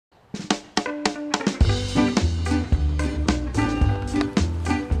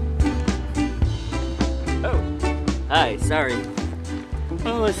sorry.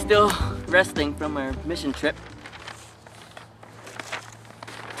 I was still resting from our mission trip.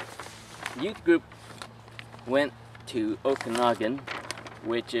 Youth group went to Okanogan,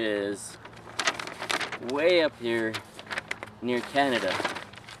 which is way up here near Canada.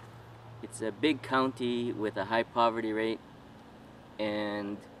 It's a big county with a high poverty rate,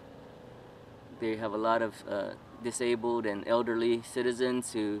 and they have a lot of disabled and elderly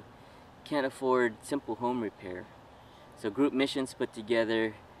citizens who can't afford simple home repair. So Group Missions put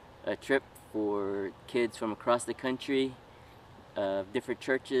together a trip for kids from across the country, different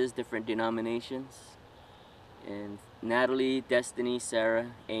churches, different denominations. And Natalie, Destiny,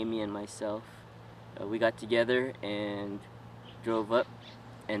 Sarah, Amy, and myself, we got together and drove up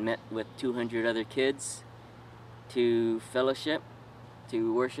and met with 200 other kids to fellowship,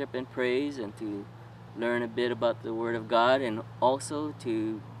 to worship and praise, and to learn a bit about the Word of God, and also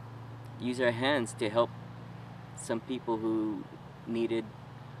to use our hands to help some people who needed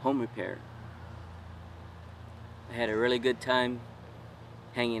home repair. I had a really good time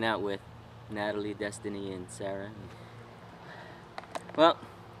hanging out with Natalie, Destiny, and Sarah. Well,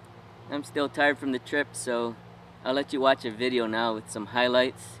 I'm still tired from the trip, so I'll let you watch a video now with some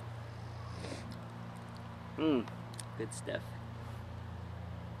highlights. Good stuff.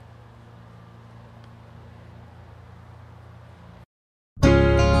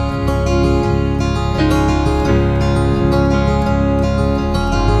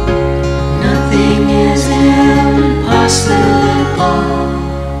 Nothing is impossible.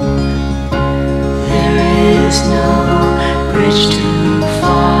 There is no bridge too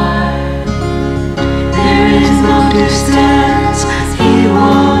far. There is no distance he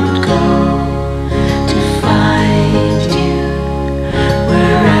won't go to find you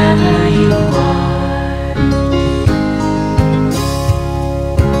wherever you are.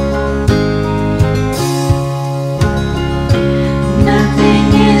 Nothing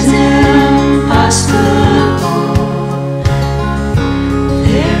is impossible.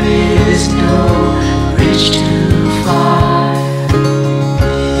 There is no bridge too far.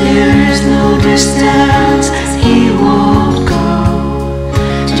 There is no distance he won't go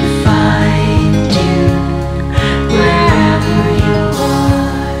to find you wherever you are.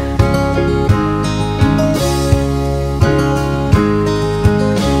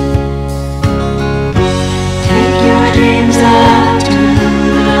 Take your dreams up to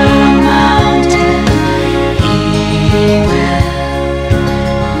the mountain. He will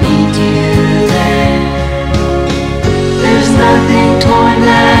meet you there. There's nothing torn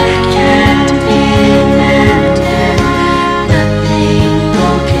that